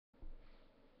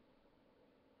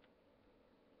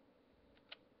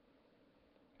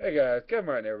Hey guys, Kevin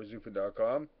right here with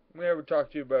XUFN.com. I'm here to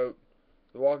talk to you about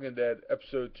The Walking Dead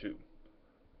Episode 2.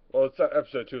 Well, it's not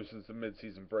Episode 2 since the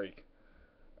mid-season break.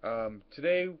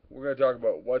 Today, we're going to talk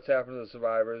about what's happened to the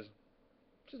survivors.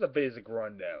 Just a basic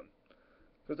rundown.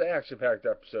 Because it's an action-packed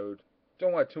episode.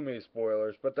 Don't want too many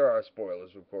spoilers, but there are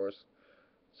spoilers, of course.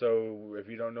 So, if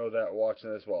you don't know that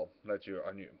watching this, well, that's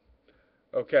on you.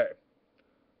 Okay.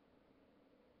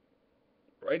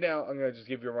 Right now, I'm going to just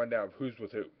give you a rundown of who's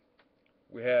with who.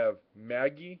 We have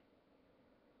Maggie,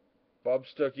 Bob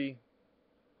Stuckey,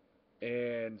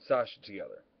 and Sasha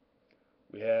together.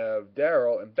 We have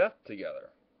Daryl and Beth together.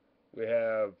 We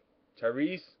have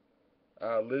Tyrese,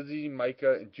 Lizzie,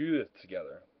 Micah, and Judith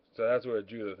together. So that's where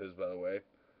Judith is, by the way.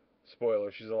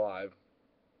 Spoiler, she's alive.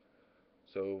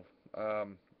 So,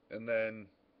 and then,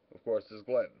 of course, there's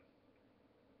Glenn.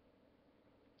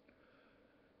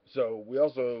 So we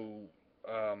also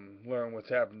learn what's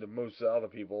happened to most of the other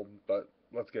people, but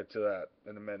let's get to that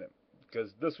in a minute.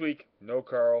 Because this week, no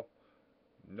Carl,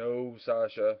 no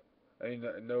Sasha,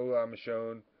 no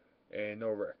Michonne, and no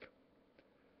Rick.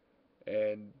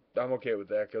 And I'm okay with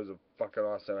that because it's a fucking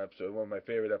awesome episode. One of my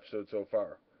favorite episodes so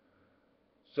far.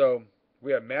 So,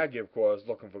 we have Maggie, of course,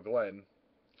 looking for Glenn.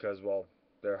 Because, well,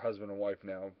 they're husband and wife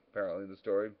now, apparently, in the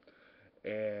story.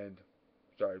 And,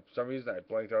 sorry, for some reason I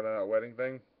blanked out on that wedding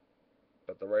thing.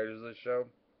 But the writers of this show.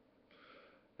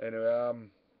 Anyway,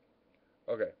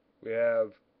 okay. We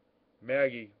have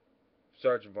Maggie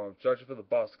searching for him. Searching for the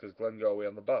bus because Glenn got away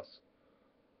on the bus.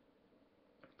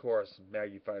 Of course,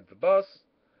 Maggie finds the bus.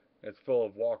 It's full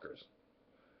of walkers.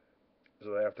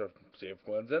 So they have to see if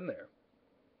Glenn's in there.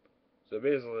 So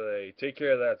basically, they take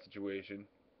care of that situation.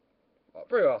 A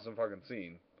pretty awesome fucking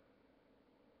scene.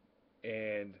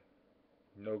 And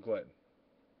no Glenn.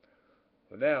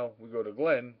 So now we go to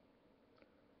Glenn,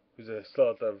 who's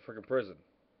still at the freaking prison.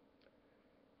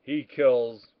 He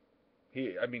kills.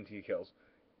 He kills.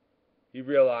 He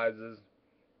realizes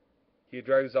he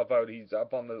drags himself out. He's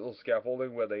up on the little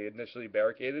scaffolding where they initially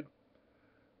barricaded,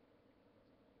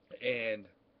 and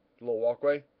the little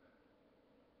walkway.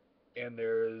 And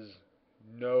there's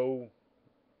nobody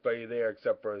there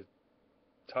except for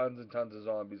tons and tons of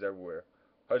zombies everywhere.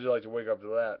 How'd you like to wake up to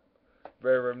that?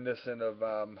 Very reminiscent of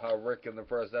how Rick in the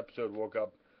first episode woke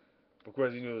up. Of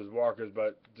course, he knew there was walkers,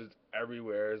 but just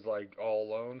everywhere is like all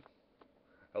alone.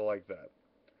 I like that.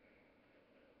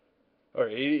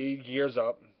 Alright, he gears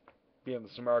up, being the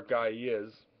smart guy he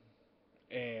is,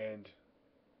 and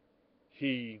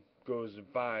he goes and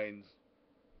finds.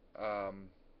 Um,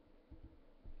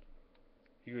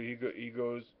 he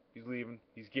goes. He's leaving.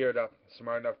 He's geared up,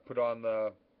 smart enough to put on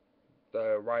the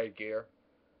riot gear.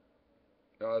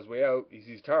 And on his way out, he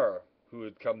sees Tara, who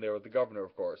had come there with the governor,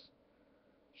 of course.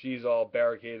 She's all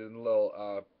barricaded in a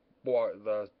little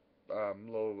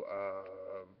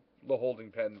little holding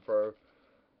pen for,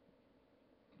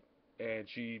 and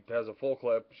she has a full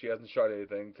clip. She hasn't shot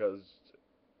anything because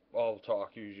all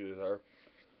talk usually is her.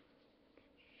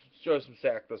 She shows some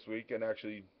sack this week and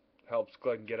actually helps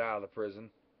Glenn get out of the prison.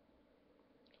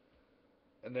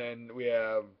 And then we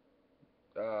have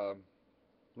uh,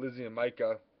 Lizzie and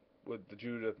Micah with the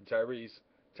Judith and Tyrese.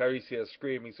 Tyrese hears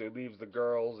screaming, so he leaves the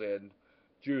girls and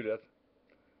Judith,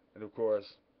 and of course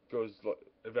goes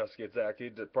investigates that. He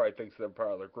probably thinks they're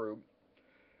part of the group.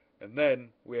 And then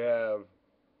we have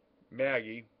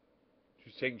Maggie,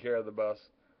 who's taking care of the bus,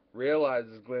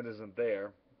 realizes Glenn isn't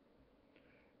there,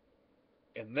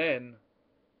 and then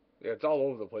yeah, it's all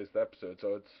over the place the episode.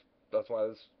 So that's why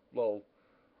this little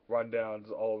rundown's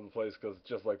all over the place because it's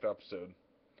just like the episode.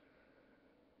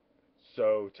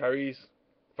 So Tyrese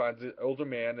finds an older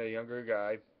man and a younger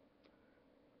guy.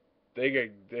 They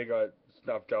got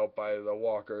snuffed out by the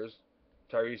walkers.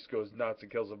 Tyrese goes nuts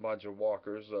and kills a bunch of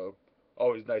walkers. So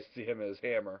always nice to see him and his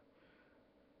hammer.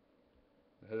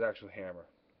 His actual hammer.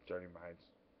 Dirty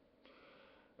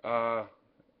minds.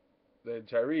 Then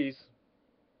Tyrese.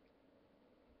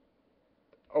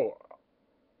 Oh,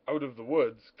 out of the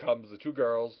woods comes the two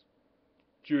girls,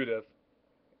 Judith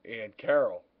and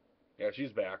Carol. Yeah,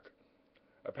 she's back.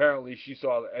 Apparently, she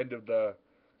saw the end of the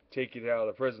taking out of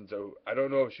the prison. So I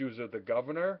don't know if she was with the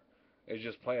governor and is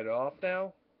just playing it off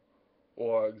now,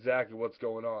 or exactly what's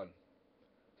going on.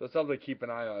 So it's something to keep an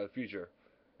eye on in the future.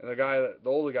 And the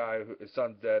older guy, his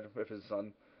son's dead. If his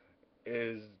son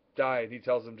is dying, he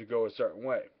tells him to go a certain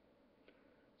way.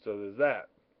 So there's that,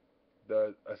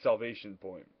 a salvation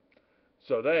point.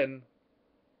 So then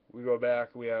we go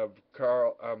back. We have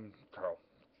Carl,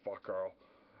 fuck Carl,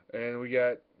 and we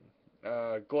get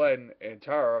Glenn and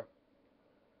Tara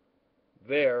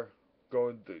there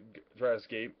going to try to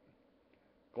escape.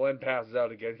 Glenn passes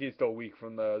out again. He's still weak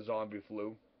from the zombie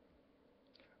flu.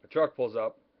 truck pulls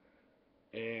up,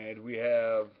 and we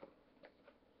have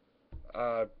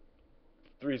uh,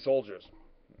 3 soldiers.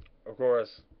 Of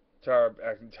course, Tara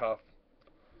acting tough,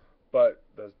 but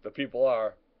the people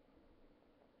are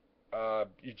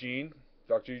Eugene,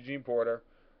 Dr. Eugene Porter,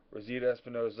 Rosita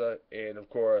Espinosa, and of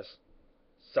course,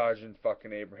 Sergeant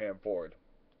fucking Abraham Ford.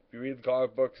 If you read the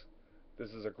comic books,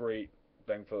 this is a great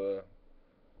thing for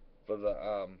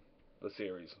the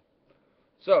series.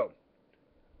 So,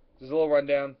 this is a little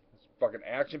rundown. It's a fucking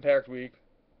action-packed week.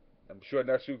 I'm sure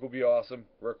next week will be awesome.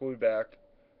 Rick will be back.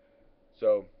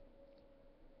 So,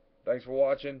 thanks for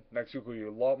watching. Next week will be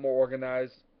a lot more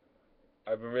organized.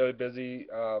 I've been really busy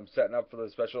setting up for the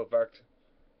special effect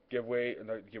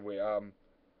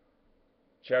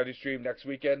charity stream next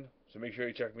weekend. So make sure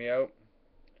you check me out.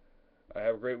 I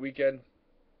have a great weekend,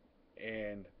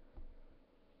 and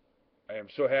I am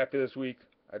so happy this week.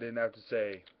 I didn't have to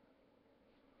say,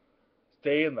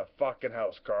 stay in the fucking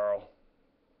house, Carl.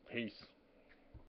 Peace.